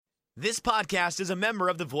This podcast is a member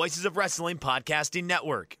of the Voices of Wrestling Podcasting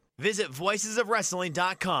Network. Visit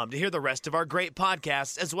voicesofwrestling.com to hear the rest of our great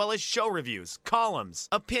podcasts, as well as show reviews, columns,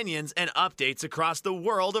 opinions, and updates across the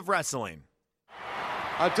world of wrestling.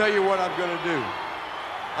 I'll tell you what I'm going to do.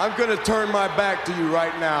 I'm going to turn my back to you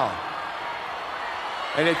right now.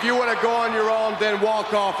 And if you want to go on your own, then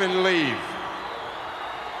walk off and leave.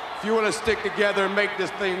 If you want to stick together and make this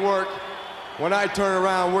thing work, when I turn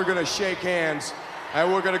around, we're going to shake hands,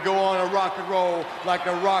 and we're going to go on and rock and roll like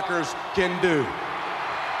the Rockers can do.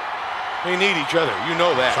 They need each other. You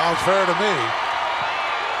know that. Sounds fair to me.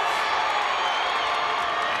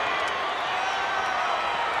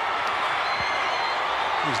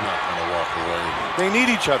 He's not going to walk away. They need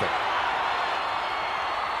each other.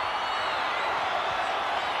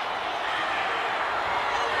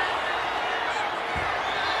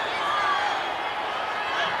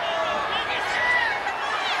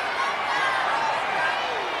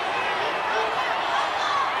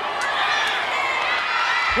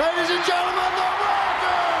 Ladies and gentlemen, the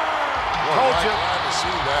Rockers! Told you. Glad to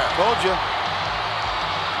see that. Told you.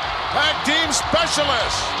 Tag team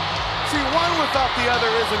specialists. See, one without the other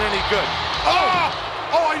isn't any good.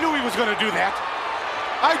 Oh, I knew he was going to do that.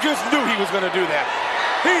 I just knew he was going to do that.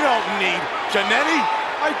 He don't need Jannetty.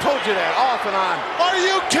 I told you that off and on. Are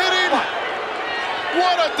you kidding?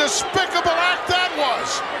 What a despicable act that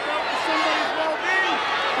was. No!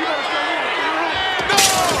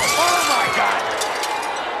 Oh, my God.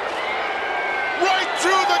 Right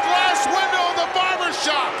through the glass window of the barber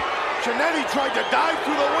shop. Jannetty tried to dive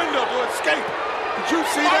through the window to escape. Did you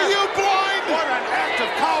see that? Are you blind? What an act of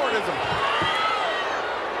cowardism.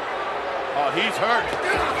 Oh, he's hurt.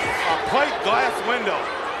 A plate glass window.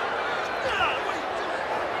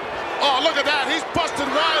 Oh, look at that. He's busted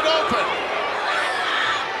wide open.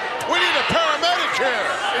 We need a paramedic here.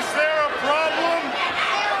 Is there a problem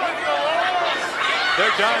with the Rockers?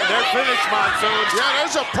 They're done. They're finished, Monsoon. Yeah,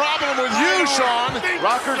 there's a problem with you, Sean.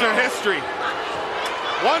 Rockers are history.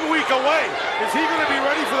 1 week away. Is he going to be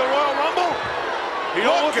ready for the Royal Rumble? He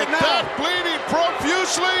don't Look look at it now. that, bleeding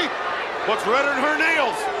profusely. What's redder than her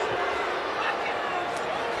nails?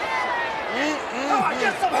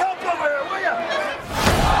 Get some help over here, will ya?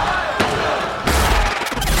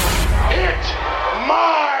 Hit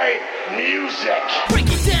my music. Break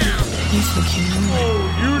it down. Oh,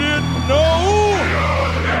 you didn't know?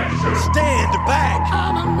 Stand back.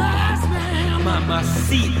 I'm a nice man.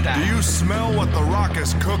 Mamacita. Do you smell what The Rock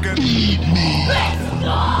is cooking?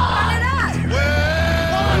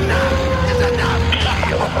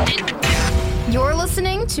 You're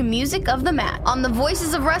listening to Music of the Mat on the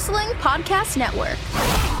Voices of Wrestling Podcast Network.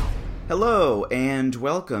 Hello, and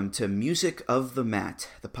welcome to Music of the Mat,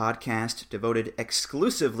 the podcast devoted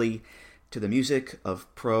exclusively to the music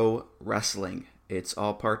of pro wrestling. It's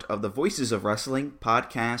all part of the Voices of Wrestling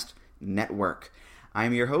Podcast Network.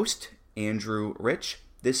 I'm your host, Andrew Rich.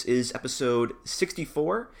 This is episode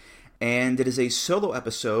 64, and it is a solo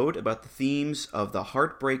episode about the themes of the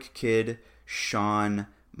Heartbreak Kid, Shawn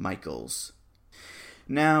Michaels.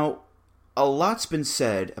 Now, a lot's been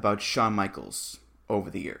said about Shawn Michaels over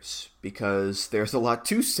the years, because there's a lot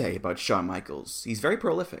to say about Shawn Michaels. He's very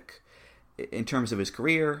prolific in terms of his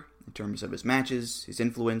career, in terms of his matches, his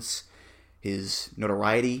influence, his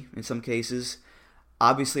notoriety in some cases.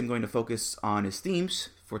 Obviously, I'm going to focus on his themes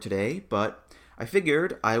for today, but I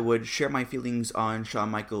figured I would share my feelings on Shawn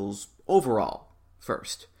Michaels overall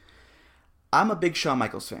first. I'm a big Shawn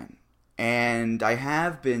Michaels fan, and I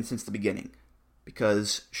have been since the beginning,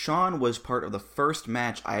 because Shawn was part of the first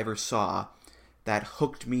match I ever saw that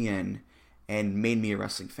hooked me in and made me a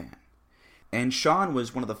wrestling fan. And Shawn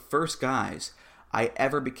was one of the first guys I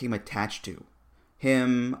ever became attached to.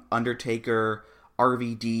 Him, Undertaker,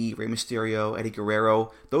 RVD, Rey Mysterio, Eddie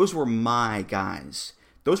Guerrero, those were my guys.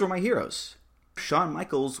 Those were my heroes. Shawn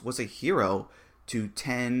Michaels was a hero to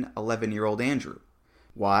 10, 11-year-old Andrew.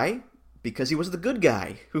 Why? Because he was the good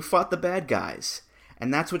guy who fought the bad guys.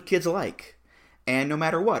 And that's what kids like. And no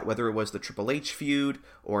matter what, whether it was the Triple H feud,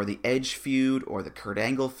 or the Edge feud, or the Kurt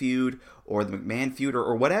Angle feud, or the McMahon feud,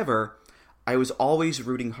 or whatever, I was always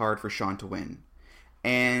rooting hard for Shawn to win.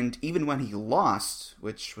 And even when he lost,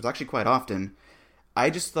 which was actually quite often, I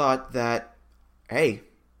just thought that, hey,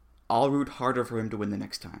 I'll root harder for him to win the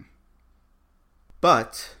next time.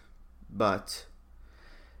 But,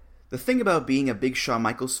 the thing about being a big Shawn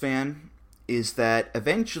Michaels fan is that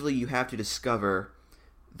eventually you have to discover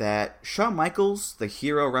that Shawn Michaels, the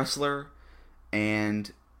hero wrestler,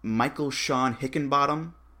 and Michael Shawn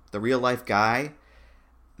Hickenbottom, the real-life guy,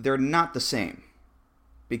 they're not the same.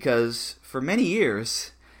 Because for many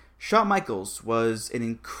years, Shawn Michaels was an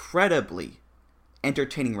incredibly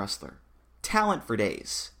entertaining wrestler. Talent for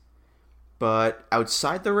days. But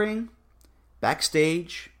outside the ring,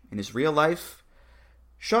 backstage, in his real life,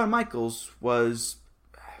 Shawn Michaels was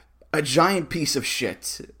a giant piece of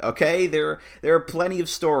shit, okay? There are plenty of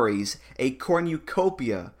stories, a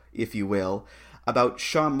cornucopia, if you will, about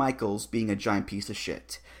Shawn Michaels being a giant piece of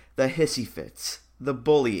shit. The hissy fits, the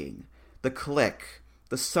bullying, the clique,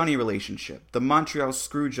 the Sonny relationship, the Montreal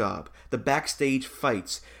Screwjob, the backstage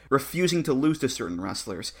fights, refusing to lose to certain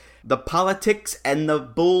wrestlers, the politics and the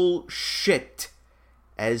bullshit,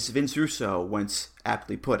 as Vince Russo once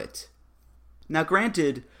aptly put it. Now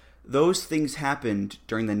granted, those things happened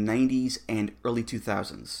during the 90s and early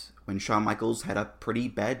 2000s, when Shawn Michaels had a pretty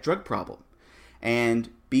bad drug problem. And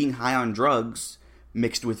being high on drugs,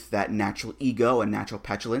 mixed with that natural ego and natural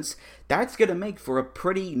petulance, that's going to make for a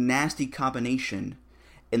pretty nasty combination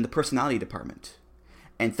in the personality department.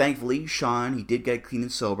 And thankfully, Shawn, he did get clean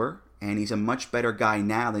and sober, and he's a much better guy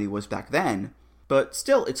now than he was back then. But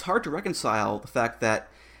still, it's hard to reconcile the fact that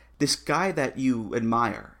this guy that you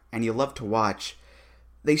admire and you love to watch,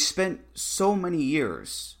 they spent so many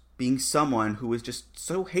years being someone who was just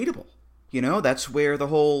so hateable. You know, that's where the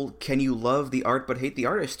whole can you love the art but hate the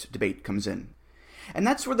artist debate comes in. And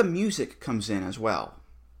that's where the music comes in as well.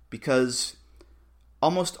 Because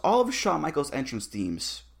almost all of Shawn Michaels' entrance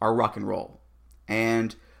themes are rock and roll.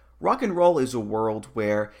 And rock and roll is a world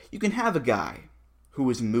where you can have a guy who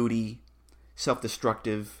is moody,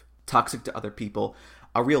 self-destructive, toxic to other people,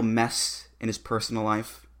 a real mess in his personal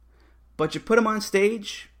life. But you put him on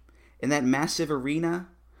stage, in that massive arena,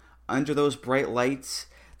 under those bright lights,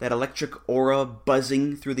 that electric aura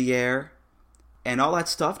buzzing through the air, and all that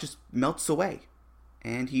stuff just melts away.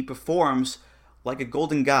 And he performs like a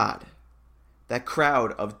golden god. That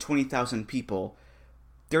crowd of 20,000 people,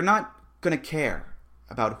 they're not going to care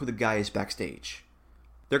about who the guy is backstage.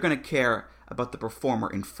 They're going to care about the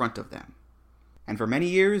performer in front of them. And for many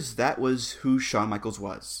years, that was who Shawn Michaels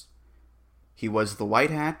was. He was the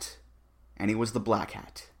white hat, and he was the black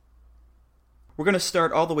hat. We're going to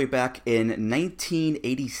start all the way back in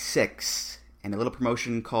 1986, in a little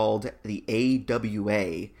promotion called the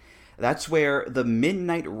AWA. That's where the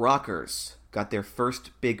Midnight Rockers got their first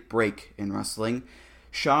big break in wrestling.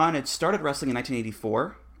 Shawn had started wrestling in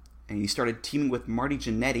 1984, and he started teaming with Marty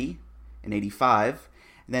Jannetty in 85.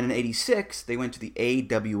 And then in 86, they went to the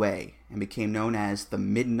AWA and became known as the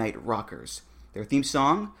Midnight Rockers. Their theme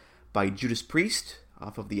song by Judas Priest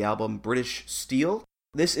off of the album British Steel.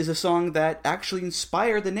 This is a song that actually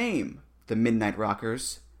inspired the name, the Midnight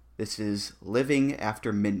Rockers. This is Living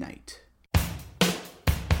After Midnight.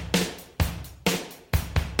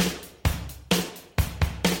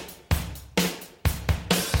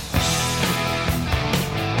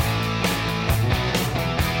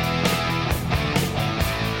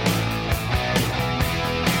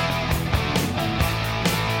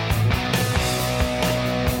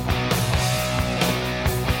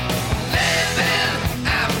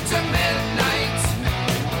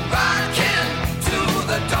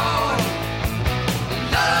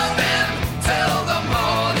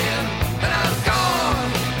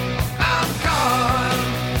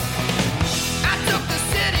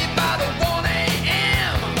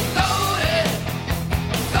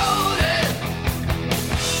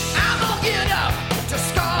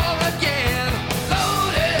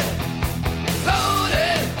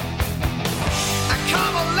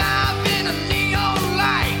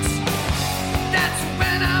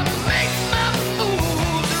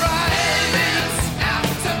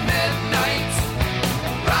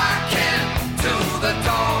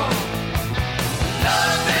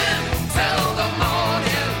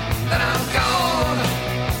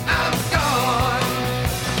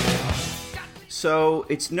 So,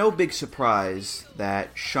 it's no big surprise that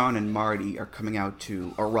Shawn and Marty are coming out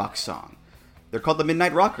to a rock song. They're called the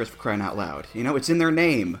Midnight Rockers, for crying out loud. You know, it's in their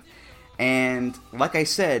name. And, like I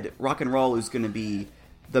said, rock and roll is going to be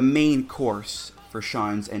the main course for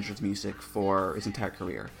Shawn's entrance music for his entire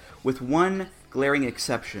career. With one glaring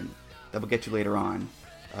exception that we'll get to later on,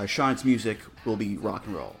 Shawn's music will be rock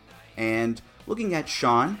and roll. And looking at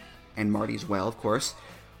Shawn, and Marty as well, of course,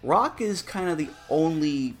 rock is kind of the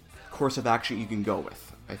only course of action you can go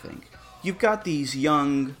with, I think. You've got these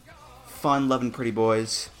young, fun-loving pretty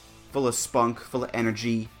boys, full of spunk, full of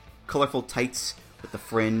energy, colorful tights with the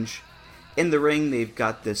fringe. In the ring, they've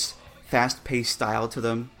got this fast-paced style to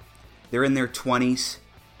them. They're in their 20s,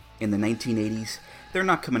 in the 1980s. They're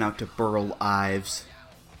not coming out to Burl Ives.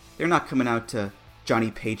 They're not coming out to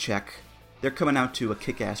Johnny Paycheck. They're coming out to a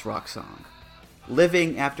kick-ass rock song.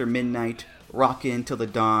 Living After Midnight, rockin' till the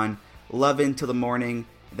dawn, lovin' till the morning,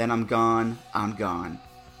 then I'm gone, I'm gone.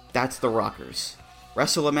 That's the Rockers.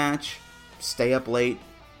 wrestle a match, stay up late,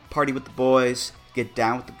 party with the boys, get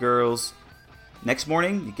down with the girls. Next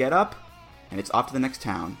morning, you get up, and it's off to the next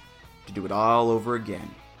town to do it all over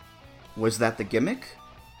again. Was that the gimmick?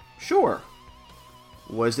 Sure.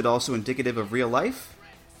 Was it also indicative of real life?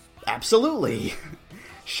 Absolutely.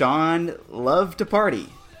 Shawn loved to party,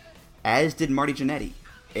 as did Marty Jannetty.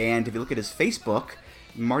 And if you look at his Facebook,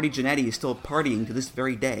 Marty Jannetty is still partying to this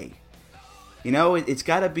very day. You know, it's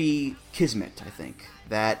gotta be kismet, I think,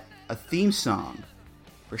 that a theme song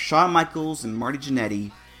for Shawn Michaels and Marty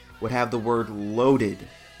Jannetty would have the word loaded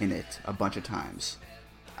in it a bunch of times.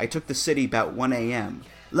 I took the city about 1 a.m.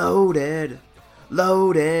 Loaded,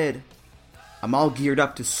 loaded. I'm all geared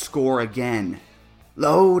up to score again.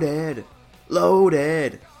 Loaded,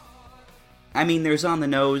 loaded. I mean, there's On the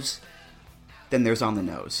Nose, then there's On the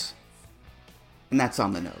Nose. And that's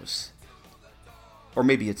On the Nose. Or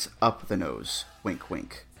maybe it's Up the Nose, wink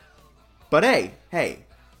wink. But hey,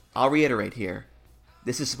 I'll reiterate here.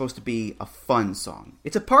 This is supposed to be a fun song.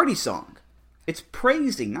 It's a party song. It's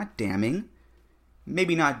praising, not damning.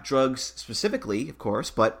 Maybe not drugs specifically, of course,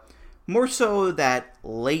 but more so that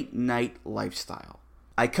late night lifestyle.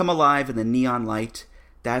 I come alive in the neon light.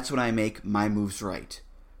 That's when I make my moves right.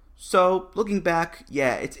 So, looking back,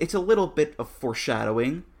 yeah, it's a little bit of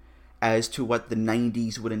foreshadowing as to what the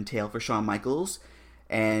 90s would entail for Shawn Michaels,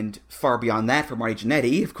 and far beyond that for Marty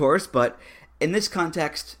Jannetty, of course, but in this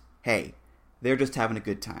context, hey, they're just having a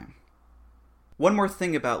good time. One more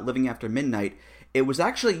thing about Living After Midnight, it was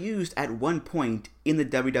actually used at one point in the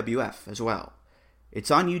WWF as well.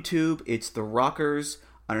 It's on YouTube, it's the Rockers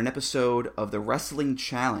on an episode of the Wrestling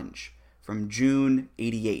Challenge from June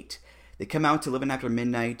 88. They come out to Living After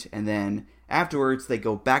Midnight, and then afterwards they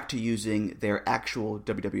go back to using their actual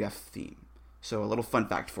WWF theme. So a little fun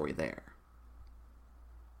fact for you there.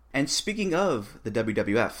 And speaking of the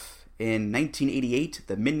WWF, in 1988,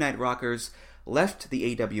 the Midnight Rockers left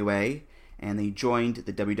the AWA and they joined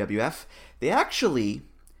the WWF. They actually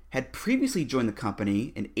had previously joined the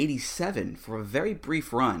company in 87 for a very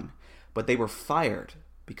brief run, but they were fired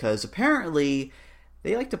because apparently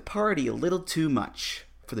they like to party a little too much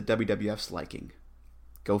for the WWF's liking.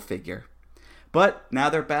 Go figure. But now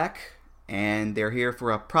they're back and they're here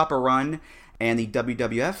for a proper run, and the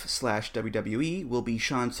WWF/WWE will be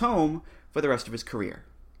Shawn's home for the rest of his career.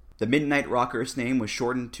 The Midnight Rockers name was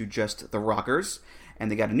shortened to just The Rockers,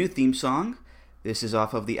 and they got a new theme song. This is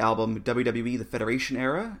off of the album WWE The Federation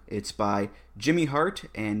Era. It's by Jimmy Hart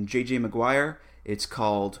and J.J. Maguire. It's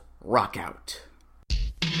called Rock Out.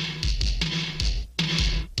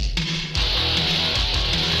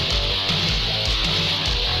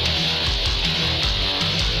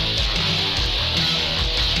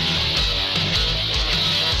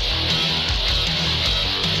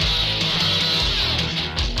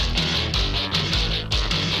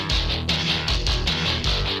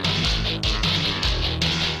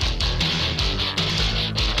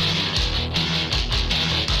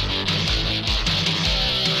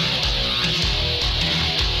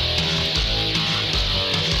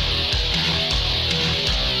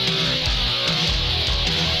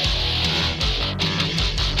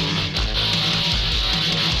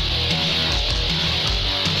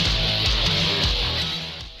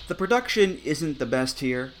 The production isn't the best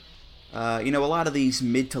here. A lot of these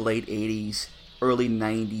mid to late 80s, early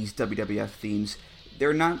 90s WWF themes,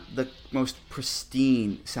 they're not the most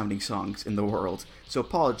pristine sounding songs in the world, so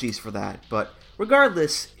apologies for that. But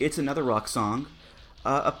regardless, it's another rock song.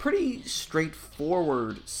 A pretty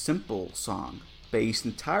straightforward, simple song, based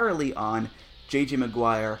entirely on J.J.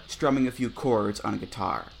 Maguire strumming a few chords on a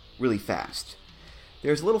guitar, really fast.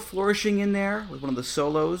 There's a little flourishing in there with one of the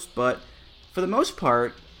solos, but for the most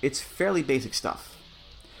part, it's fairly basic stuff.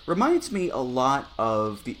 Reminds me a lot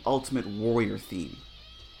of the Ultimate Warrior theme.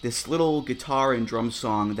 This little guitar and drum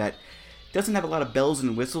song that doesn't have a lot of bells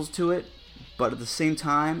and whistles to it, but at the same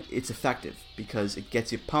time, it's effective because it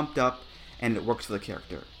gets you pumped up and it works for the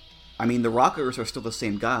character. I mean, the Rockers are still the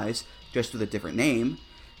same guys, just with a different name,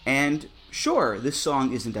 and sure, this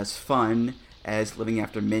song isn't as fun as Living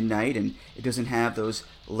After Midnight, and it doesn't have those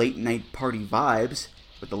late night party vibes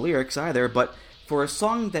with the lyrics either, but for a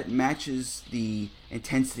song that matches the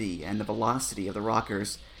intensity and the velocity of the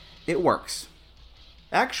Rockers, it works.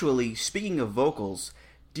 Actually, speaking of vocals,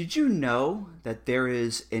 did you know that there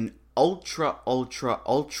is an ultra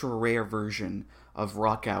rare version of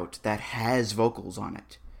Rock Out that has vocals on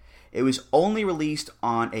it? It was only released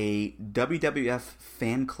on a WWF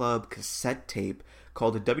fan club cassette tape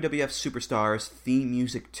called the WWF Superstars Theme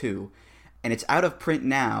Music 2, and it's out of print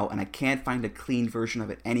now, and I can't find a clean version of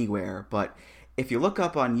it anywhere, but if you look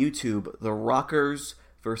up on YouTube, the Rockers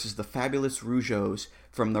versus the Fabulous Rougeaus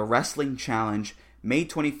from the Wrestling Challenge, May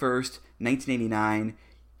 21st, 1989.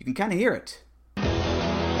 You can kind of hear it.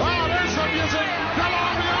 Wow, there's some music. Come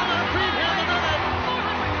on, the other feet here in a minute.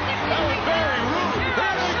 That was very rude.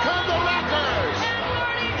 Here they come, the Rockers.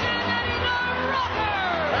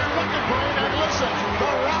 And look at Brain, and listen,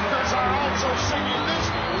 the Rockers are also singing this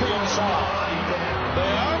theme song.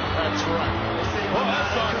 They are? That's right. Well,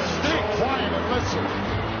 that's on. Stay quiet and listen.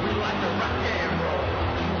 We like the rock and roll.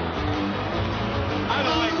 I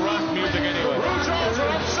don't like rock music anyway. Rougeaus are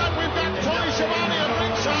upset. We've got Tony Schiavone at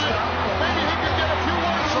ringside. Maybe he can get a few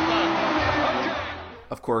words from them. Okay.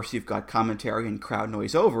 Of course, you've got commentary and crowd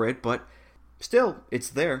noise over it, but still, it's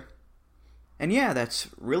there. And yeah, that's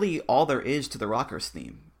really all there is to the Rockers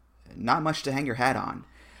theme. Not much to hang your hat on.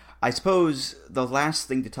 I suppose the last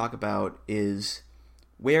thing to talk about is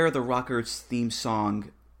where the Rockers theme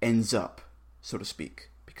song ends up, so to speak.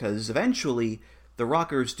 Because eventually, the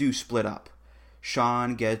Rockers do split up.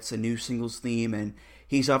 Shawn gets a new singles theme, and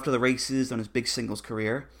he's off to the races on his big singles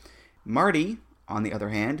career. Marty, on the other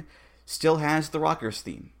hand, still has the Rockers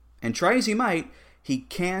theme. And try as he might, he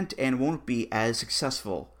can't and won't be as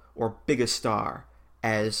successful or big a star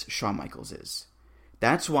as Shawn Michaels is.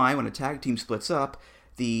 That's why when a tag team splits up,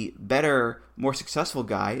 the better, more successful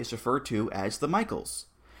guy is referred to as the Michaels.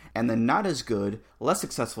 And the not as good, less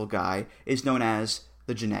successful guy is known as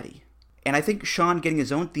the Jannetty. And I think Shawn getting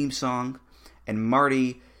his own theme song and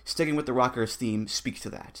Marty sticking with the Rockers theme speaks to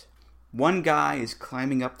that. One guy is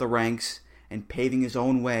climbing up the ranks and paving his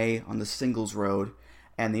own way on the singles road,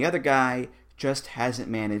 and the other guy just hasn't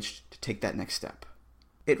managed to take that next step.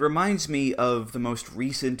 It reminds me of the most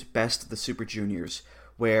recent Best of the Super Juniors,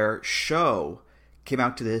 where Sho came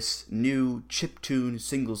out to this new chiptune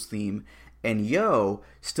singles theme, and Yo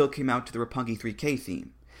still came out to the Roppongi 3K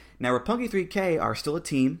theme. Now, Roppongi 3K are still a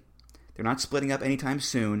team. They're not splitting up anytime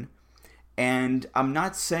soon. And I'm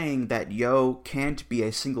not saying that Yo can't be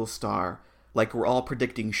a single star like we're all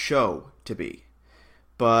predicting Sho to be.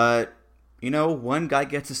 But, one guy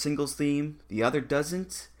gets a singles theme, the other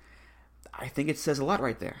doesn't. I think it says a lot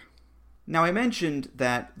right there. Now, I mentioned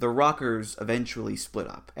that the Rockers eventually split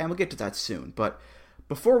up, and we'll get to that soon. But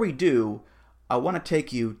before we do, I want to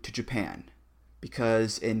take you to Japan.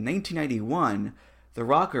 Because in 1991, the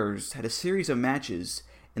Rockers had a series of matches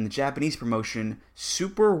in the Japanese promotion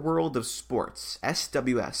Super World of Sports,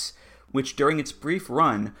 SWS, which during its brief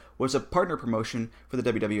run was a partner promotion for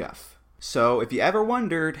the WWF. So if you ever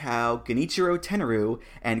wondered how Genichiro Tenaru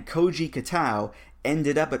and Koji Katao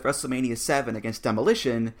ended up at WrestleMania 7 against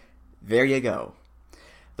Demolition, there you go.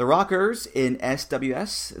 The Rockers in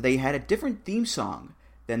SWS, they had a different theme song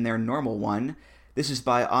than their normal one. This is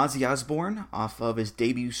by Ozzy Osbourne off of his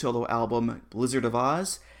debut solo album Blizzard of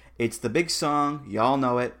Oz. It's the big song, y'all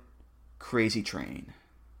know it, Crazy Train.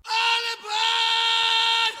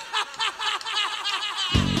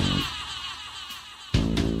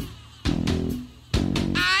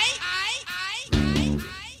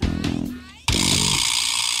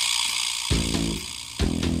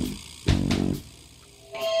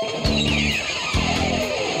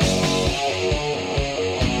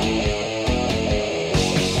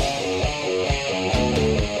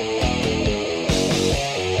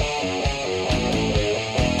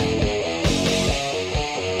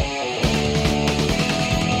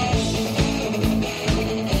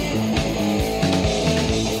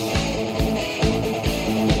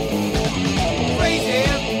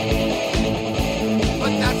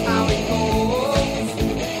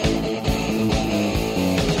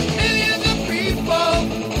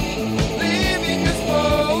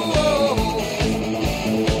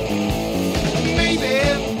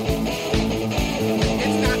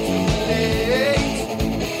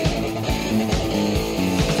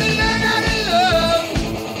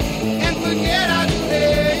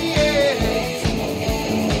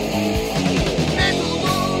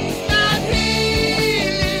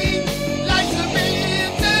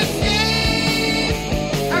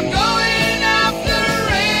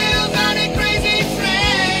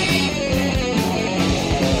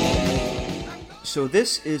 So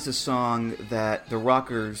this is a song that the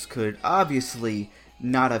Rockers could obviously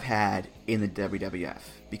not have had in the WWF,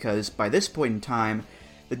 because by this point in time,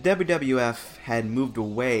 the WWF had moved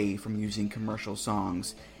away from using commercial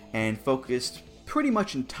songs and focused pretty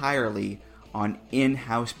much entirely on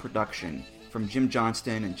in-house production from Jim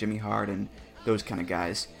Johnston and Jimmy Hart and those kind of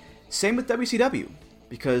guys. Same with WCW,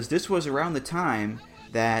 because this was around the time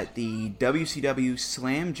that the WCW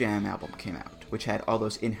Slam Jam album came out, which had all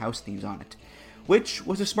those in-house themes on it, which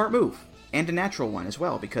was a smart move, and a natural one as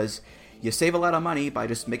well, because you save a lot of money by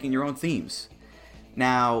just making your own themes.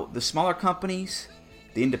 Now, the smaller companies,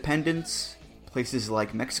 The independents, places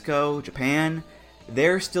like Mexico, Japan,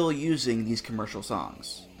 they're still using these commercial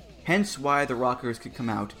songs. Hence why the Rockers could come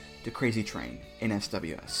out to Crazy Train in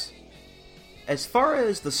SWS. As far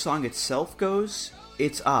as the song itself goes,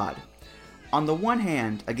 it's odd. On the one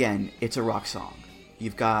hand, again, it's a rock song.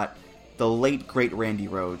 You've got the late great Randy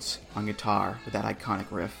Rhoads on guitar with that iconic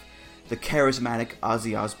riff, the charismatic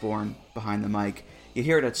Ozzy Osbourne behind the mic. You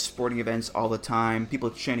hear it at sporting events all the time,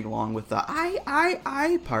 people chanting along with the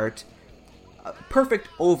I part. Perfect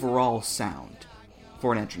overall sound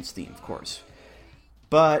for an entrance theme, of course.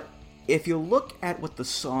 But if you look at what the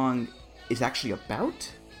song is actually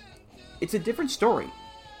about, it's a different story.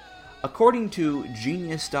 According to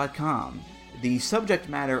Genius.com, the subject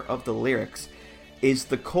matter of the lyrics is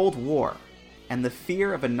the Cold War and the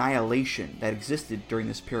fear of annihilation that existed during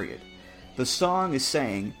this period. The song is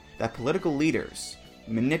saying that political leaders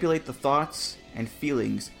manipulate the thoughts and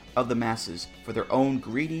feelings of the masses for their own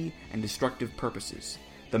greedy and destructive purposes.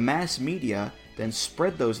 The mass media then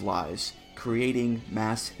spread those lies, creating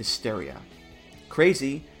mass hysteria.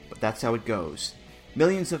 Crazy, but that's how it goes.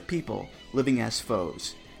 Millions of people living as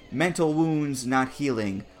foes. Mental wounds not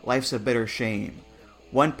healing, life's a bitter shame.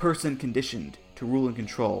 One person conditioned to rule and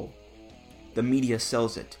control. The media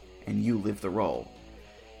sells it, and you live the role.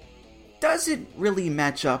 Doesn't really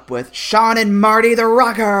match up with Shawn and Marty the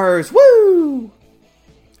Rockers! Woo!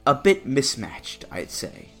 A bit mismatched, I'd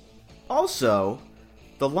say. Also,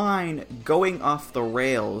 the line going off the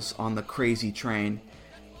rails on the Crazy Train.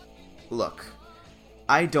 Look,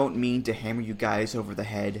 I don't mean to hammer you guys over the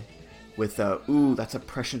head with a, ooh, that's a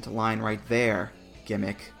prescient line right there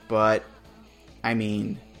gimmick, but, I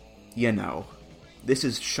mean, you know, this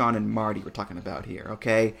is Shawn and Marty we're talking about here,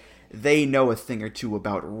 okay? They know a thing or two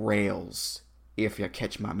about rails, if you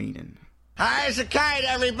catch my meaning. High as a kite,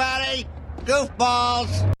 everybody!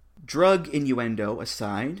 Goofballs! Drug innuendo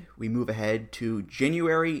aside, we move ahead to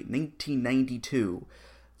January 1992.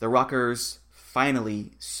 The Rockers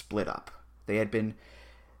finally split up. They had been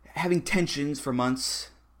having tensions for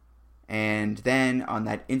months, and then on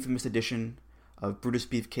that infamous edition of Brutus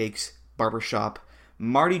Beefcake's Barbershop,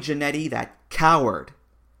 Marty Jannetty, that coward,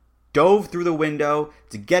 dove through the window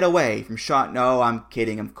to get away from Shawn. No, I'm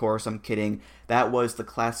kidding, of course, I'm kidding. That was the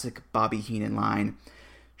classic Bobby Heenan line.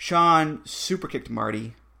 Shawn superkicked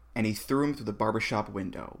Marty, and he threw him through the barbershop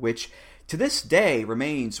window, which to this day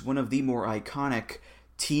remains one of the more iconic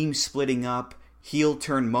team splitting up, heel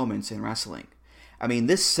turn moments in wrestling. I mean,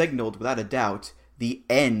 this signaled, without a doubt, the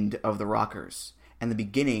end of the Rockers and the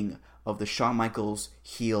beginning of the Shawn Michaels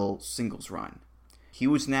heel singles run. He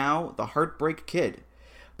was now the Heartbreak Kid.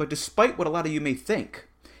 But despite what a lot of you may think,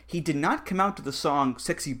 he did not come out to the song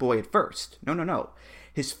Sexy Boy at first. No.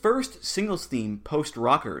 His first singles theme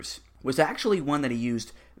post-Rockers was actually one that he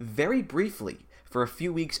used very briefly for a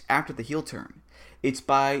few weeks after the heel turn. It's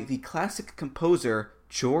by the classic composer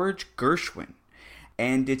George Gershwin,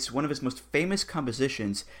 and it's one of his most famous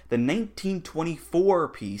compositions, the 1924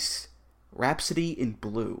 piece, Rhapsody in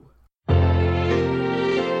Blue.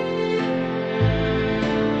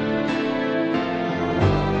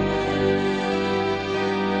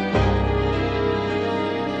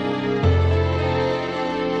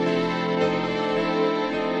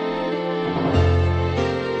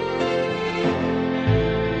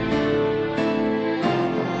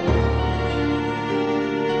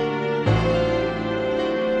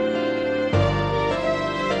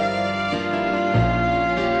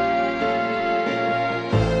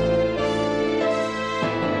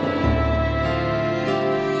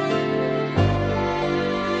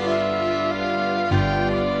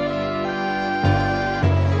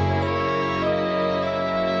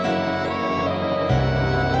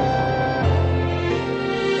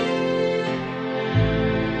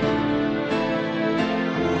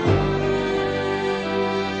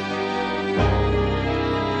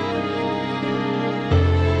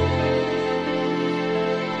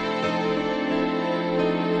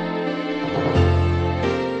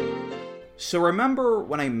 So remember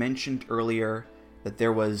when I mentioned earlier that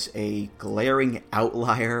there was a glaring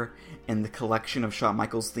outlier in the collection of Shawn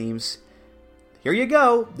Michaels themes? Here you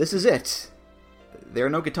go, this is it. There are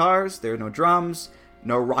no guitars, there are no drums,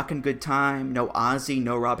 no Rockin' Good Time, no Ozzy,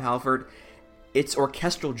 no Rob Halford. It's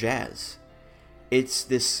orchestral jazz. It's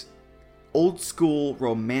this old school,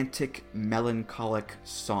 romantic, melancholic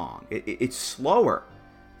song. It's slower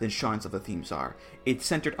than Shawn's other themes are. It's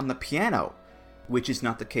centered on the piano, which is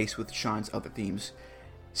not the case with Shawn's other themes.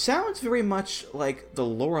 Sounds very much like the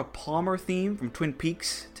Laura Palmer theme from Twin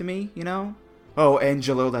Peaks to me, you know? Oh,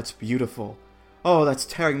 Angelo, that's beautiful. Oh, that's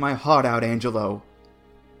tearing my heart out, Angelo.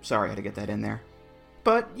 Sorry, I had to get that in there.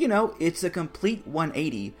 But, it's a complete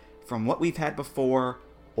 180 from what we've had before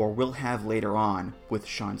or will have later on with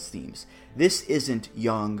Shawn's themes. This isn't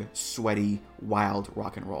young, sweaty, wild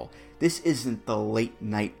rock and roll. This isn't the late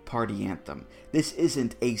night party anthem. This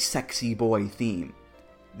isn't a sexy boy theme.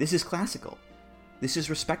 This is classical. This is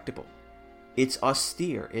respectable. It's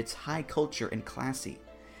austere. It's high culture and classy.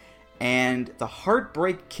 And the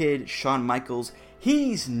Heartbreak Kid, Shawn Michaels,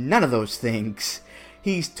 he's none of those things.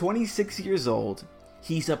 He's 26 years old.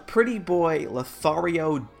 He's a pretty boy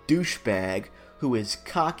Lothario douchebag who is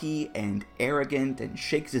cocky and arrogant and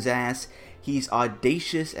shakes his ass. He's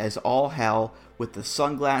audacious as all hell with the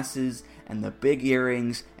sunglasses and the big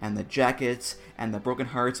earrings and the jackets and the broken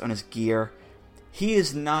hearts on his gear. He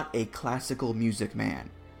is not a classical music man.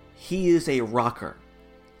 He is a rocker.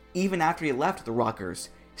 Even after he left the Rockers,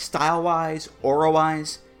 style-wise,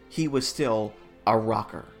 aura-wise, he was still a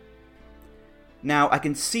rocker. Now, I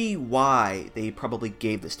can see why they probably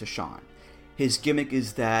gave this to Shawn. His gimmick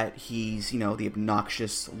is that he's, the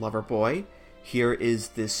obnoxious lover boy. Here is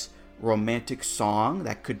this romantic song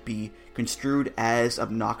that could be construed as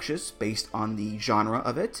obnoxious based on the genre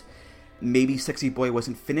of it. Maybe Sexy Boy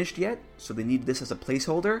wasn't finished yet, so they needed this as a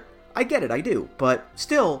placeholder. I get it, I do. But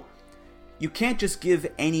still, you can't just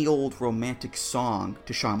give any old romantic song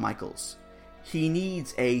to Shawn Michaels. He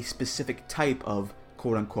needs a specific type of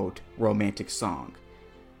quote-unquote romantic song.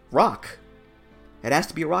 Rock. It has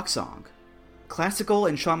to be a rock song. Classical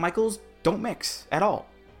and Shawn Michaels don't mix at all.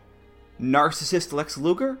 Narcissist Lex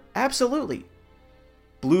Luger? Absolutely.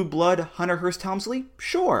 Blue Blood Hunter Hearst Helmsley?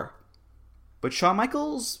 Sure. But Shawn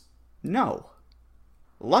Michaels? No.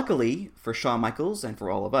 Luckily for Shawn Michaels and for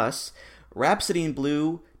all of us, Rhapsody in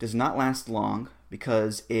Blue does not last long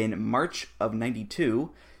because in March of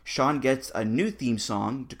 '92, Shawn gets a new theme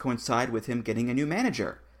song to coincide with him getting a new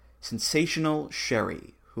manager, Sensational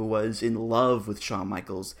Sherry, who was in love with Shawn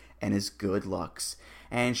Michaels and his good looks.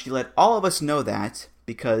 And she let all of us know that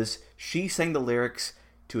because she sang the lyrics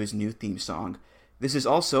to his new theme song. This is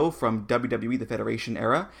also from WWE The Federation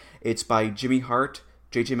era. It's by Jimmy Hart,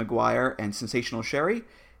 J.J. Maguire, and Sensational Sherry.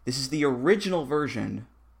 This is the original version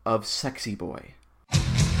of Sexy Boy.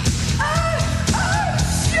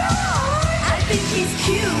 I think he's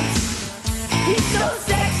cute. He's so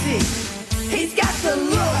sexy. He's got the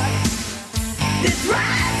look that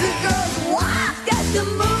drives the girls wild. Got the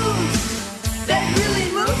moves that really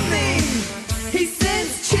move me. He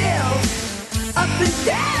sends chills up and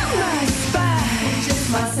down my spine. He's just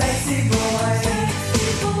my sexy boy.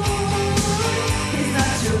 He's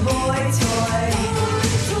not your boy toy.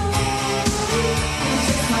 He's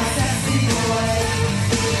just my sexy boy.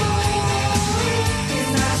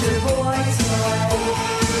 He's not your boy toy.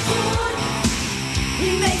 He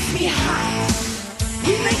makes me hot.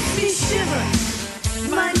 He makes me shiver.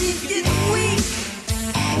 My knees get weak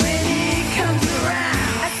when he comes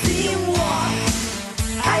around. I see him walk.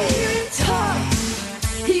 I hear him talk.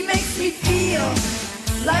 He makes me feel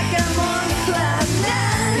like I'm on cloud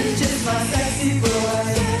nine. He's just my sexy boy.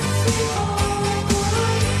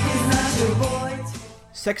 He's not your boy.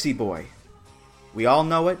 Sexy Boy. We all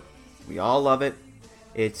know it. We all love it.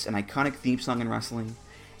 It's an iconic theme song in wrestling.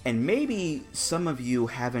 And maybe some of you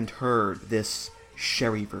haven't heard this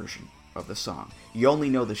Sherry version of the song. You only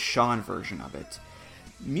know the Shawn version of it.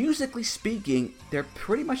 Musically speaking, they're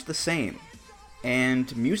pretty much the same.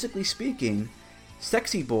 And musically speaking,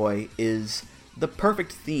 Sexy Boy is the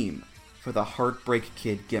perfect theme for the Heartbreak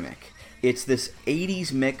Kid gimmick. It's this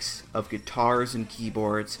 80s mix of guitars and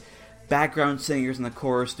keyboards, background singers in the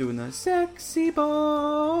chorus doing the Sexy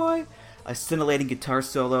Boy, a scintillating guitar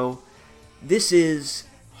solo. This is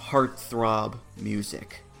heartthrob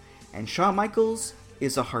music. And Shawn Michaels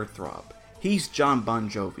is a heartthrob. He's John Bon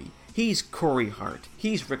Jovi. He's Corey Hart.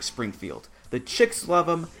 He's Rick Springfield. The chicks love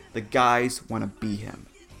him. The guys want to be him.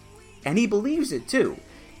 And he believes it too,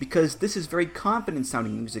 because this is very confident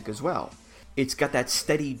sounding music as well. It's got that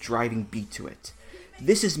steady driving beat to it.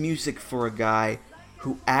 This is music for a guy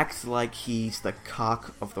who acts like he's the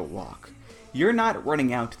cock of the walk. You're not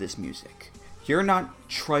running out to this music. You're not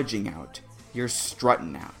trudging out. You're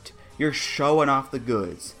strutting out. You're showing off the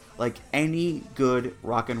goods like any good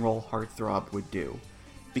rock and roll heartthrob would do.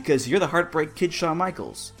 Because you're the Heartbreak Kid Shawn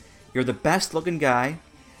Michaels. You're the best looking guy.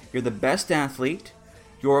 You're the best athlete.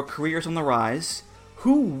 Your career's on the rise.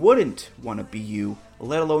 Who wouldn't want to be you,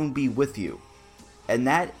 let alone be with you? And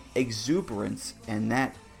that exuberance and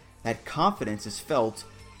that confidence is felt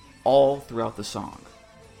all throughout the song.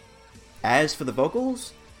 As for the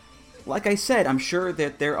vocals, like I said, I'm sure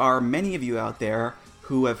that there are many of you out there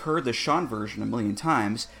who have heard the Shawn version a million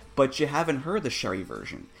times, but you haven't heard the Sherry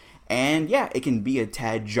version. And yeah, it can be a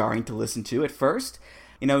tad jarring to listen to at first.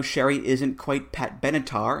 You know, Sherri isn't quite Pat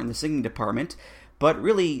Benatar in the singing department, but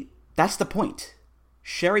really, that's the point.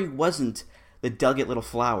 Sherri wasn't the delicate little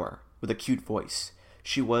flower with a cute voice.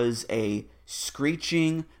 She was a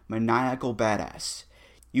screeching, maniacal badass.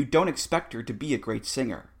 You don't expect her to be a great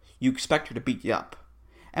singer. You expect her to beat you up.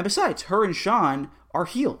 And besides, her and Shawn are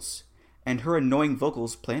heels, and her annoying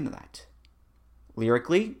vocals play into that.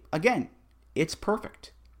 Lyrically, again, it's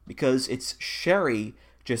perfect, because it's Sherri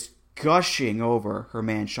just gushing over her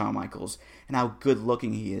man Shawn Michaels, and how good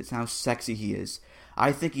looking he is, and how sexy he is.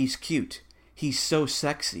 I think he's cute. He's so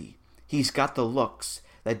sexy. He's got the looks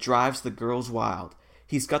that drives the girls wild.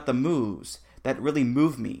 He's got the moves that really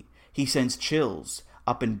move me. He sends chills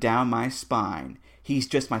up and down my spine. He's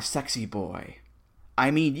just my sexy boy.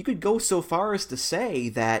 I mean, you could go so far as to say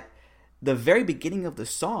that the very beginning of the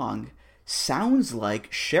song sounds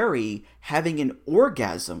like Sherri having an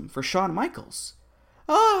orgasm for Shawn Michaels.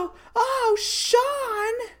 Oh,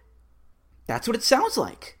 Shawn! That's what it sounds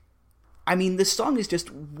like. I mean, this song is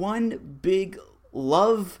just one big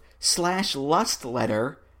love/lust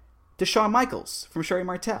letter to Shawn Michaels from Sherri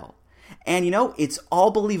Martel. And you know, it's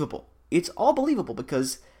all believable. It's all believable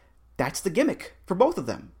because that's the gimmick for both of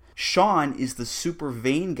them. Shawn is the super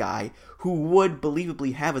vain guy who would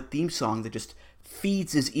believably have a theme song that just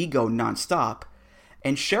feeds his ego nonstop.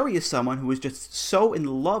 And Sherri is someone who is just so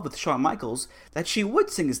in love with Shawn Michaels that she would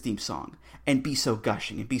sing his theme song and be so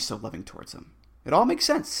gushing and be so loving towards him. It all makes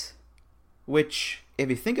sense. Which, if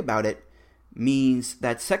you think about it, means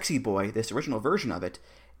that Sexy Boy, this original version of it,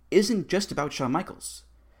 isn't just about Shawn Michaels.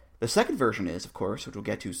 The second version is, of course, which we'll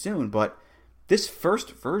get to soon, but this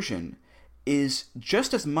first version is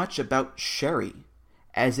just as much about Sherri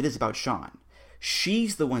as it is about Shawn.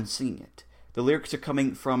 She's the one singing it. The lyrics are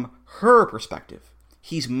coming from her perspective.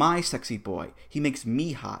 He's my sexy boy. He makes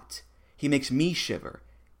me hot. He makes me shiver.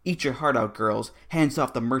 Eat your heart out, girls. Hands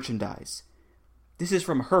off the merchandise. This is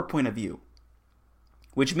from her point of view.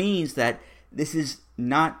 Which means that this is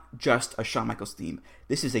not just a Shawn Michaels theme.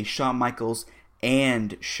 This is a Shawn Michaels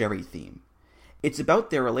and Sherri theme. It's about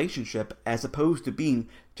their relationship as opposed to being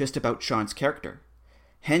just about Shawn's character.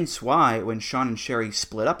 Hence why when Shawn and Sherri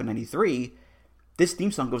split up in 93, this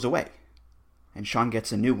theme song goes away. And Shawn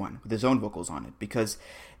gets a new one with his own vocals on it, because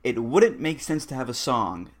it wouldn't make sense to have a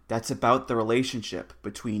song that's about the relationship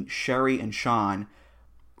between Sherri and Shawn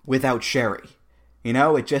without Sherri. You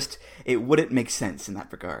know, it wouldn't make sense in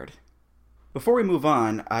that regard. Before we move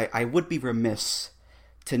on, I would be remiss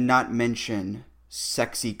to not mention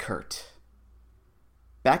Sexy Kurt.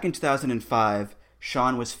 Back in 2005,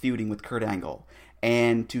 Shawn was feuding with Kurt Angle,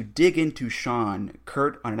 and to dig into Shawn,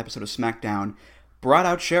 Kurt, on an episode of SmackDown, brought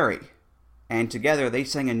out Sherri. And together they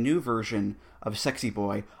sang a new version of Sexy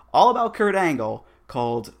Boy, all about Kurt Angle,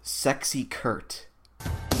 called Sexy Kurt.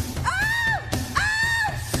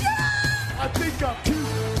 I think I'm cute.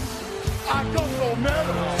 I got the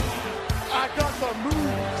medals. I got the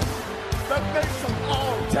moves that makes them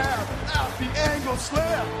all tap out. The angle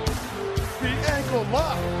slam, the ankle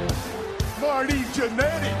lock. Marty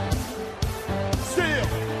Jannetty still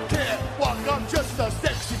can't walk. I'm just a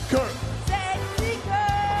sexy Kurt. Sexy Kurt.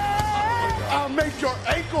 I'll make your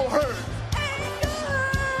ankle hurt. Ankle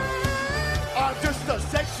hurt. I'm just a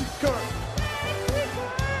sexy Kurt. Sexy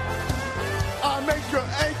Kurt. I'll make your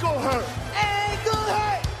ankle hurt. Ankle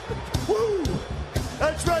hurt. Woo!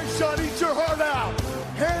 That's right, Shawn. Eat your heart out.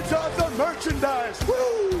 Hands off the merchandise.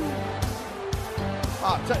 Woo!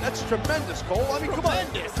 That's tremendous, Cole. I mean, come on.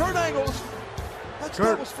 Kurt Angle's.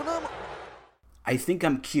 That was phenomenal. I think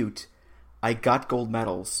I'm cute. I got gold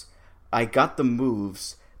medals. I got the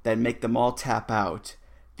moves that make them all tap out.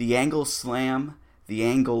 The angle slam, the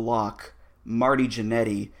angle lock. Marty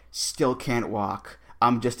Jannetty still can't walk.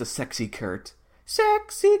 I'm just a sexy Kurt.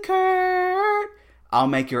 Sexy Kurt. I'll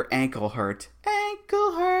make your ankle hurt.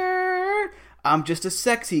 Ankle hurt. I'm just a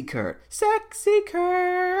sexy Kurt. Sexy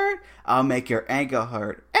Kurt. I'll make your ankle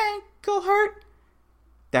hurt. Ankle hurt.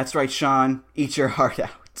 That's right, Shawn. Eat your heart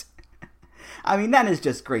out. I mean, that is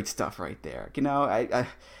just great stuff right there. You know, I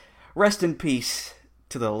rest in peace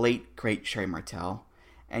to the late, great Sherri Martel.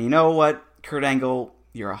 And you know what, Kurt Angle,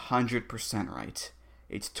 you're 100% right.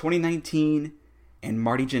 It's 2019, and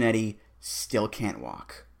Marty Jannetty still can't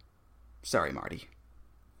walk. Sorry, Marty.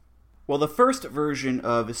 Well, the first version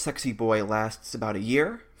of Sexy Boy lasts about a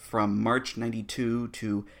year, from March 92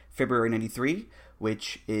 to February 93,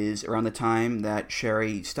 which is around the time that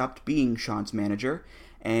Sherri stopped being Shawn's manager.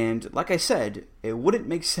 And like I said, it wouldn't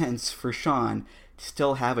make sense for Shawn to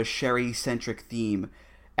still have a Sherri-centric theme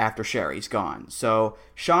after Sherri's gone. So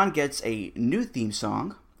Shawn gets a new theme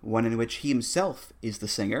song one in which he himself is the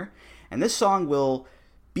singer, and this song will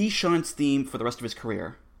be Shawn's theme for the rest of his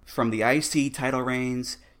career. From the IC title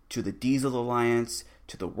reigns, to the Diesel Alliance,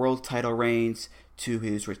 to the World title reigns, to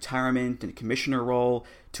his retirement and commissioner role,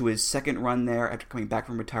 to his second run there after coming back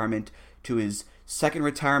from retirement, to his second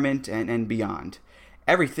retirement and beyond.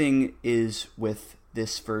 Everything is with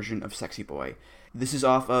this version of Sexy Boy. This is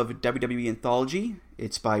off of WWE Anthology.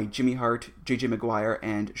 It's by Jimmy Hart, JJ Maguire,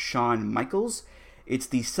 and Shawn Michaels. It's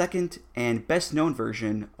the second and best known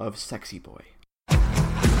version of Sexy Boy. I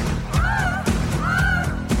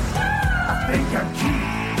think I'm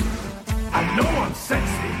cute. I know I'm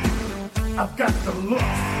sexy. I've got the looks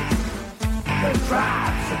that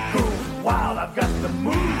drives a girl wild. I've got the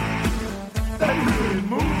move that really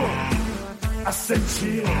move 'em. I said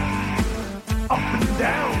chill up and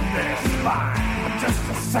down their spine. I'm just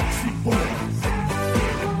a sexy boy.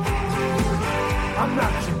 I'm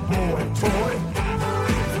not your boy toy.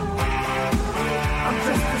 I'm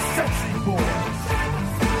just a sexy boy.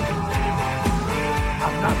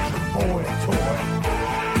 I'm not your boy toy.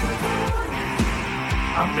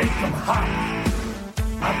 I make them hot.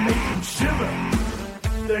 I make them shiver.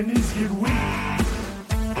 Their knees get weak.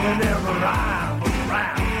 Whenever I'm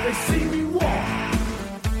around, they see me walk.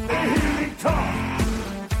 They hear me talk.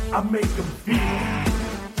 I make them feel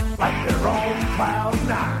like they're on cloud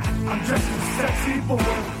nine. I'm just a sexy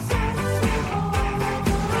boy.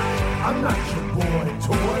 I'm not your boy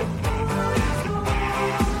toy.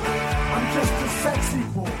 I'm just a sexy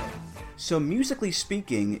boy. So musically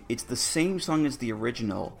speaking, it's the same song as the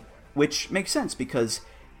original, which makes sense because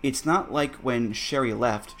it's not like when Sherry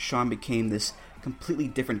left, Shawn became this completely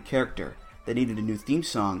different character that needed a new theme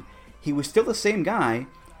song. He was still the same guy.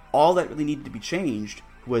 All that really needed to be changed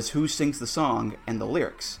was who sings the song and the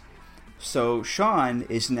lyrics. So Shawn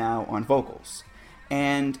is now on vocals.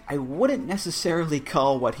 And I wouldn't necessarily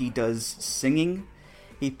call what he does singing.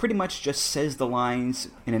 He pretty much just says the lines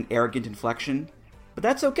in an arrogant inflection. But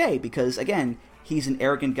that's okay because, again, he's an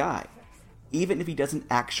arrogant guy. Even if he doesn't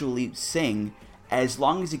actually sing, as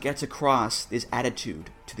long as he gets across his attitude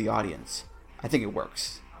to the audience, I think it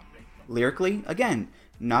works. Lyrically, again,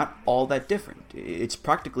 not all that different. It's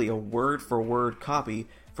practically a word-for-word copy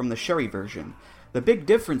from the Sherry version. The big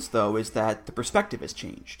difference, though, is that the perspective has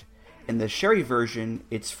changed. In the Sherry version,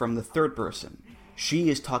 it's from the third person. She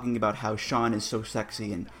is talking about how Shawn is so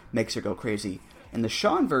sexy and makes her go crazy. In the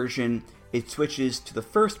Shawn version, it switches to the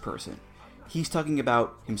first person. He's talking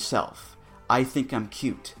about himself. I think I'm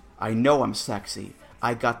cute. I know I'm sexy.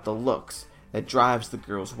 I got the looks that drives the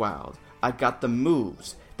girls wild. I got the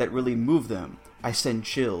moves that really move them. I send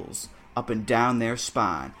chills up and down their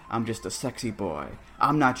spine. I'm just a sexy boy.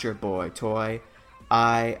 I'm not your boy toy.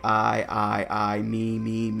 I,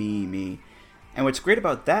 me. And what's great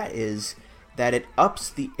about that is that it ups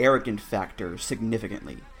the arrogant factor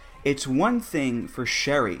significantly. It's one thing for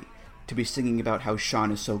Sherry to be singing about how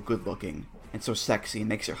Shawn is so good looking and so sexy and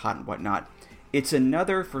makes her hot and whatnot. It's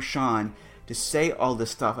another for Shawn to say all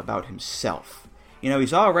this stuff about himself. You know,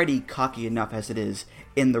 he's already cocky enough as it is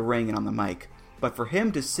in the ring and on the mic, but for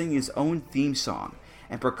him to sing his own theme song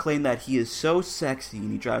and proclaim that he is so sexy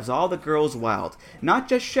and he drives all the girls wild, not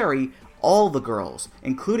just Sherry, all the girls,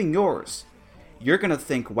 including yours, you're gonna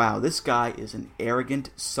think, wow, this guy is an arrogant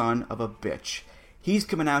son of a bitch. He's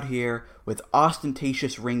coming out here with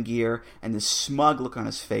ostentatious ring gear and this smug look on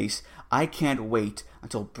his face. I can't wait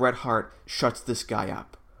until Bret Hart shuts this guy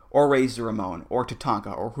up, or Razor Ramon, or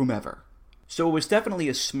Tatanka, or whomever. So it was definitely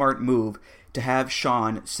a smart move to have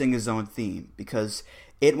Shawn sing his own theme, because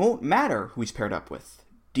it won't matter who he's paired up with.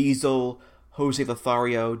 Diesel, Jose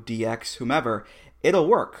Lothario, DX, whomever, it'll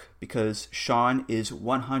work, because Shawn is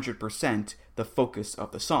 100% the focus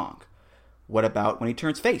of the song. What about when he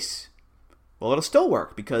turns face? Well, it'll still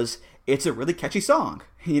work, because it's a really catchy song.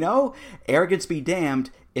 You know? Arrogance be damned,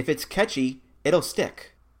 if it's catchy, it'll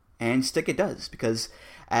stick. And stick it does, because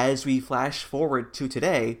as we flash forward to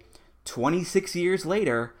today, 26 years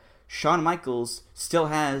later, Shawn Michaels still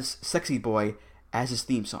has Sexy Boy as his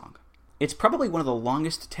theme song. It's probably one of the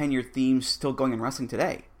longest tenured themes still going in wrestling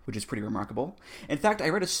today, which is pretty remarkable. In fact, I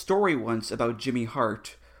read a story once about Jimmy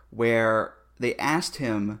Hart where they asked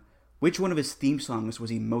him which one of his theme songs was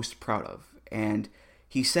he most proud of, and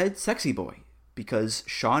he said Sexy Boy, because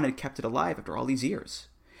Shawn had kept it alive after all these years.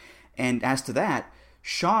 And as to that,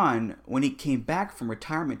 Shawn, when he came back from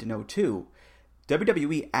retirement in 2002,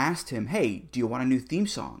 WWE asked him, hey, do you want a new theme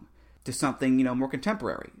song? To something, more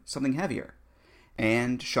contemporary, something heavier.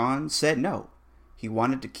 And Shawn said no. He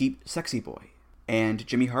wanted to keep Sexy Boy. And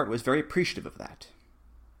Jimmy Hart was very appreciative of that.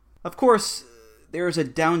 Of course, there is a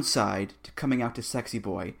downside to coming out to Sexy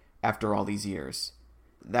Boy after all these years.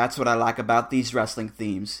 That's what I like about these wrestling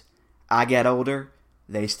themes. I get older,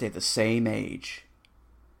 they stay the same age.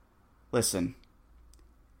 Listen,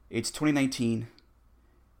 it's 2019.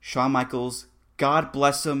 Shawn Michaels, God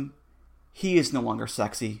bless him, he is no longer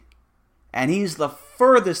sexy. And he's the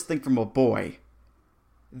furthest thing from a boy.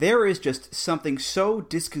 There is just something so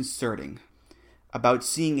disconcerting about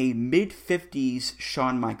seeing a mid-50s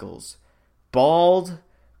Shawn Michaels, bald,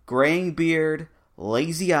 graying beard,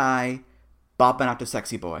 lazy eye, bopping out to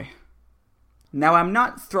Sexy Boy. Now, I'm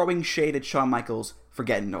not throwing shade at Shawn Michaels for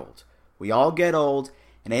getting old. We all get old,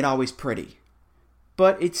 and ain't always pretty.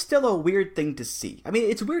 But it's still a weird thing to see. I mean,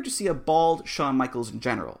 it's weird to see a bald Shawn Michaels in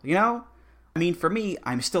general, you know? I mean, for me,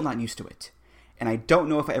 I'm still not used to it. And I don't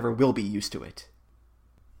know if I ever will be used to it.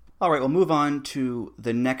 Alright, we'll move on to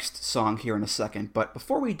the next song here in a second. But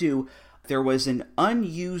before we do, there was an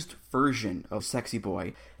unused version of Sexy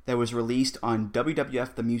Boy that was released on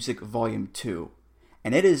WWF The Music Volume 2.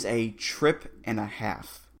 And it is a trip and a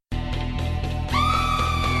half. I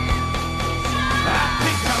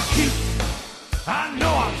think I'm cute. I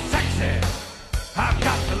know I'm sexy. I've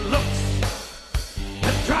got the looks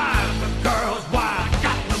that drive the girls wild. I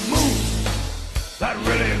got the moves that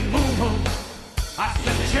really move them. I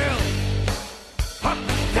said chill, up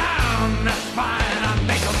and down, that's fine. I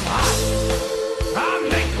make them hot, I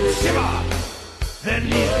make them shiver. Their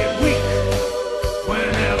knees get weak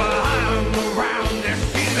whenever I'm around. They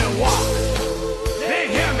see me walk, they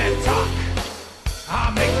hear me talk.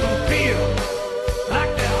 I make them feel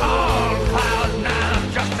like they're on cloud nine. I'm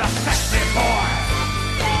just a sexy boy.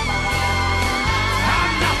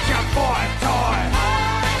 I'm not your boy toy.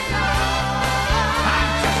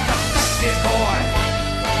 I'm just a sexy boy.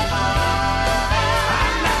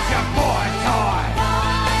 I'm not your boy toy.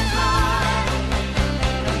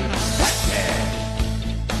 Sexy.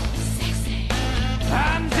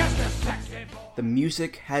 I'm just a sexy boy. The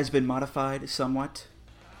music has been modified somewhat.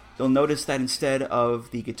 You'll notice that instead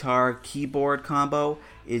of the guitar-keyboard combo,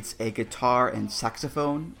 it's a guitar and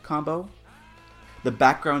saxophone combo. The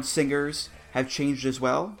background singers have changed as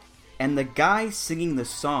well, and the guy singing the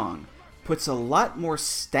song puts a lot more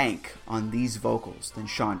stank on these vocals than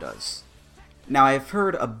Shawn does. Now, I've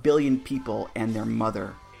heard a billion people and their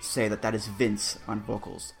mother say that that is Vince on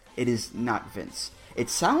vocals. It is not Vince.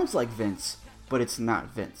 It sounds like Vince, but it's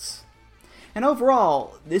not Vince. And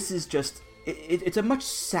overall, this is just... It's a much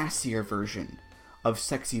sassier version of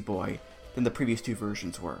Sexy Boy than the previous two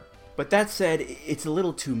versions were. But that said, it's a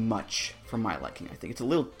little too much for my liking, I think. It's a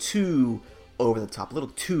little too over the top, a little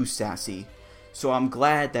too sassy. So I'm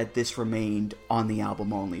glad that this remained on the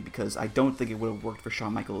album only, because I don't think it would have worked for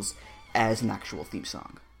Shawn Michaels as an actual theme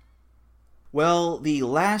song. Well, the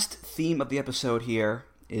last theme of the episode here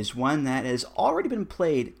is one that has already been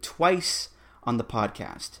played twice on the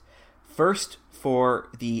podcast. First for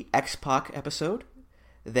the X-Pac episode,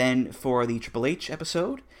 then for the Triple H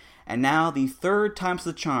episode, and now the third time's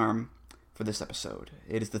the charm for this episode.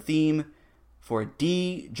 It is the theme for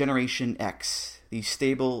D-Generation X, the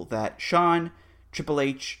stable that Shawn, Triple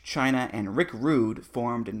H, Chyna, and Rick Rude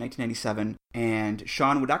formed in 1997, and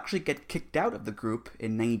Shawn would actually get kicked out of the group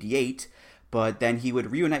in 98, but then he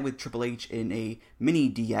would reunite with Triple H in a mini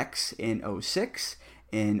DX in 06,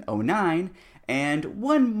 in 09, and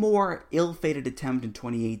one more ill-fated attempt in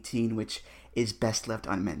 2018, which is best left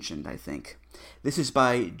unmentioned, I think. This is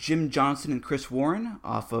by Jim Johnston and Chris Warren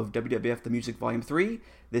off of WWF The Music Volume 3.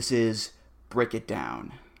 This is Break It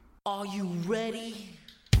Down. Are you ready?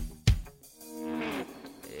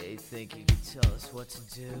 You think you could tell us what to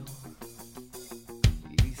do?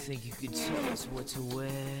 You think you could tell us what to wear?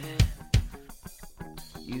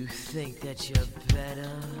 You think that you're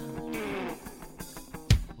better?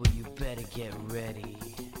 Well, you better get ready.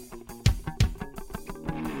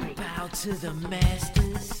 Bow to the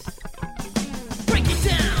masters. Break it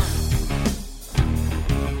down!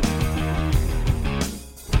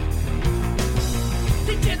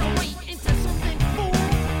 Degenerate into something fool.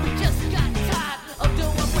 We just got tired of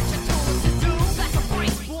doing what you told us to do. That's a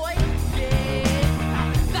brace, boy. Yeah,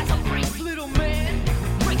 that's a brace, little man.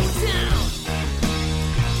 Break it down.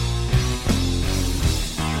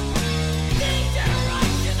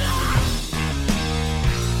 Degeneration up.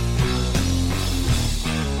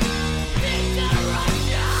 Degeneration.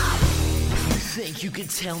 You think you can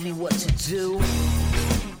tell me what to do?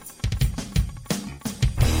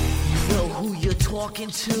 Know who you're talking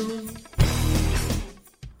to?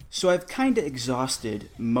 So I've kind of exhausted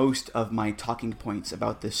most of my talking points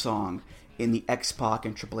about this song in the X-Pac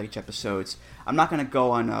and Triple H episodes. I'm not going to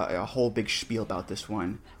go on a whole big spiel about this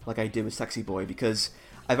one like I did with Sexy Boy, because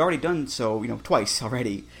I've already done so, twice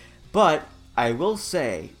already. But I will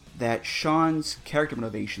say that Shawn's character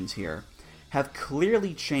motivations here have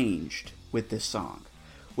clearly changed with this song.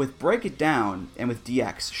 With Break It Down and with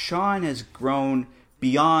DX, Shawn has grown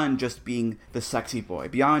beyond just being the sexy boy,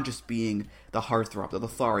 beyond just being the heartthrob, the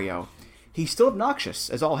Lothario. He's still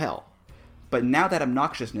obnoxious as all hell, but now that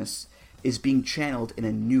obnoxiousness is being channeled in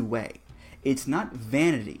a new way. It's not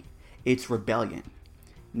vanity, it's rebellion.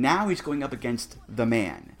 Now he's going up against the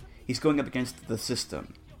man. He's going up against the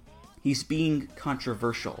system. He's being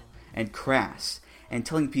controversial and crass and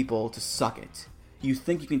telling people to suck it. You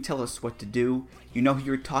think you can tell us what to do? You know who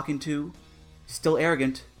you're talking to? Still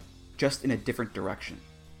arrogant, just in a different direction.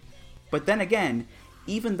 But then again,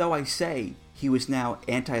 even though I say he was now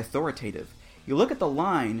anti-authoritative, you look at the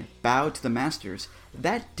line, bow to the masters,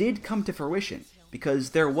 that did come to fruition,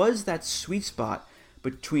 because there was that sweet spot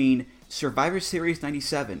between Survivor Series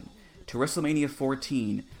 97 to WrestleMania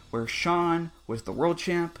 14, where Shawn was the world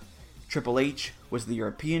champ, Triple H was the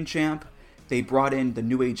European champ, they brought in the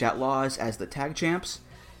New Age Outlaws as the tag champs.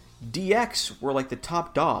 DX were like the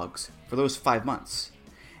top dogs for those 5 months.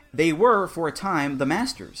 They were, for a time, the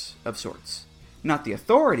masters of sorts. Not the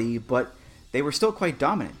authority, but they were still quite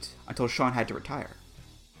dominant until Shawn had to retire.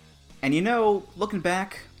 And you know, looking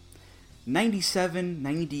back, 97,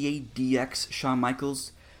 98 DX Shawn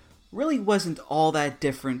Michaels really wasn't all that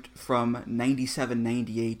different from 97,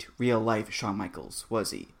 98 real-life Shawn Michaels,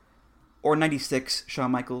 was he? Or 96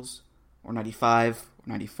 Shawn Michaels? Or 95? Or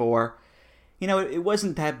 94? You know, it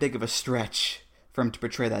wasn't that big of a stretch for him to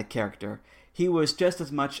portray that character. He was just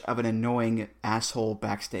as much of an annoying asshole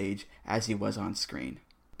backstage as he was on screen.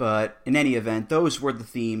 But in any event, those were the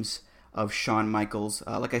themes of Shawn Michaels.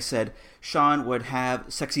 Like I said, Shawn would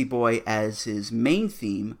have Sexy Boy as his main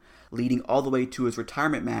theme, leading all the way to his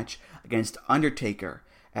retirement match against Undertaker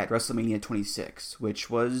at WrestleMania 26,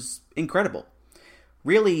 which was incredible.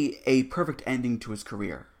 Really a perfect ending to his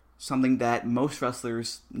career, something that most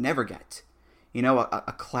wrestlers never get. You know,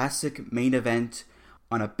 a classic main event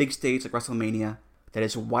on a big stage like WrestleMania that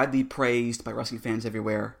is widely praised by wrestling fans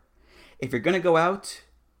everywhere. If you're going to go out,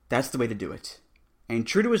 that's the way to do it. And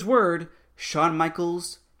true to his word, Shawn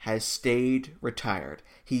Michaels has stayed retired.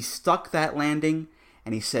 He stuck that landing,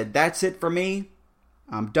 and he said, "That's it for me.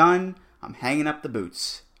 I'm done. I'm hanging up the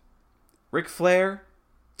boots." Ric Flair,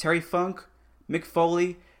 Terry Funk, Mick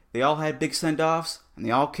Foley, they all had big send-offs, and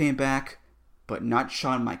they all came back, but not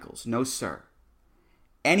Shawn Michaels. No, sir.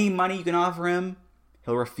 Any money you can offer him,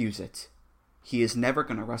 he'll refuse it. He is never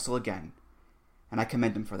going to wrestle again, and I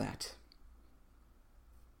commend him for that.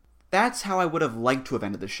 That's how I would have liked to have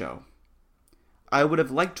ended the show. I would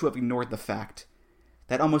have liked to have ignored the fact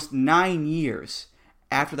that almost 9 years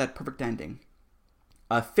after that perfect ending,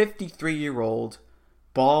 a 53-year-old,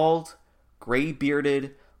 bald,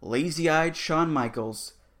 gray-bearded, lazy-eyed Shawn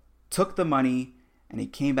Michaels took the money and he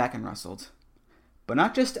came back and wrestled. But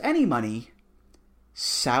not just any money,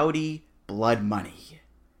 Saudi blood money,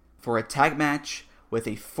 for a tag match with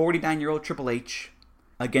a 49-year-old Triple H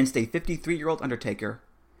against a 53-year-old Undertaker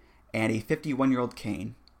and a 51-year-old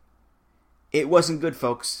Kane. It wasn't good,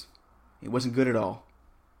 folks. It wasn't good at all.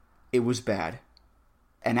 It was bad.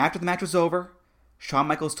 And after the match was over, Shawn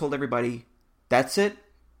Michaels told everybody, "That's it.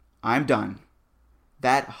 I'm done.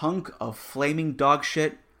 That hunk of flaming dog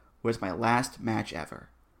shit was my last match ever."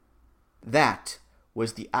 That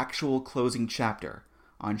was the actual closing chapter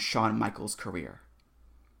on Shawn Michaels' career.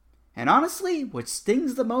 And honestly, what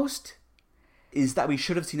stings the most is that we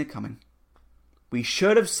should have seen it coming. We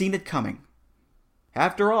should have seen it coming.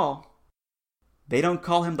 After all, they don't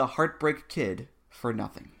call him the Heartbreak Kid for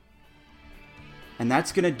nothing. And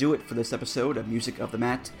that's going to do it for this episode of Music of the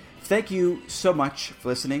Mat. Thank you so much for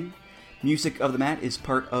listening. Music of the Mat is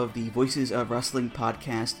part of the Voices of Wrestling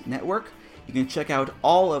Podcast Network. You can check out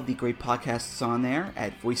all of the great podcasts on there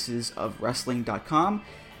at voicesofwrestling.com.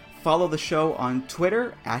 Follow the show on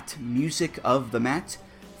Twitter at Music of the Mat.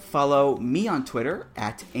 Follow me on Twitter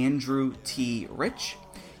at Andrew T. Rich.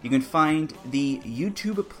 You can find the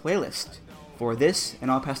YouTube playlist for this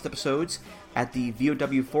and all past episodes at the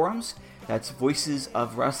VOW forums. That's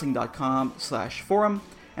voicesofwrestling.com/forum.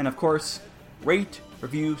 And of course, rate,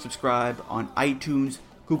 review, subscribe on iTunes,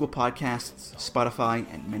 Google Podcasts, Spotify,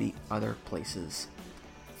 and many other places.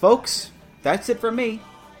 Folks, that's it from me.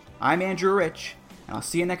 I'm Andrew Rich, and I'll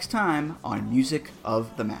see you next time on Music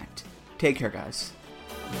of the Mat. Take care, guys.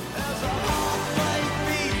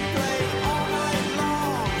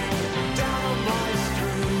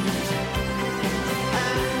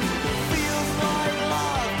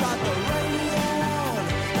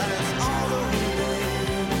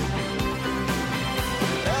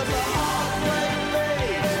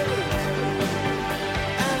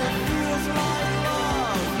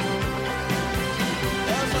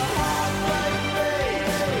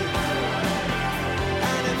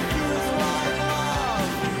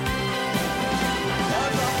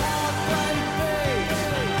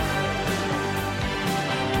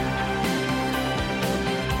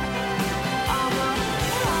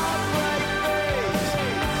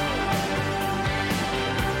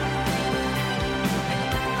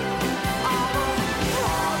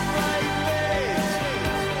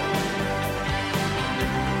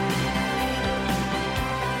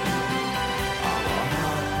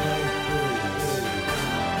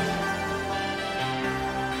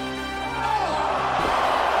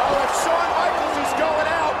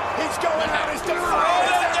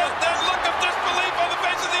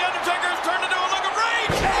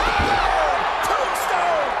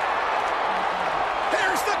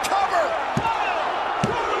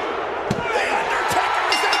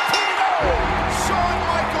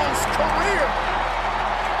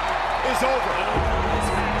 is over.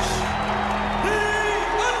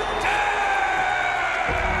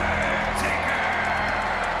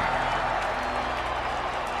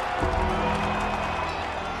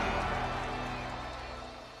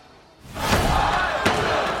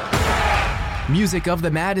 Music of the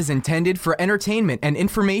Mat is intended for entertainment and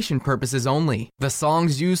information purposes only. The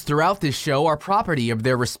songs used throughout this show are property of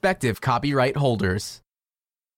their respective copyright holders.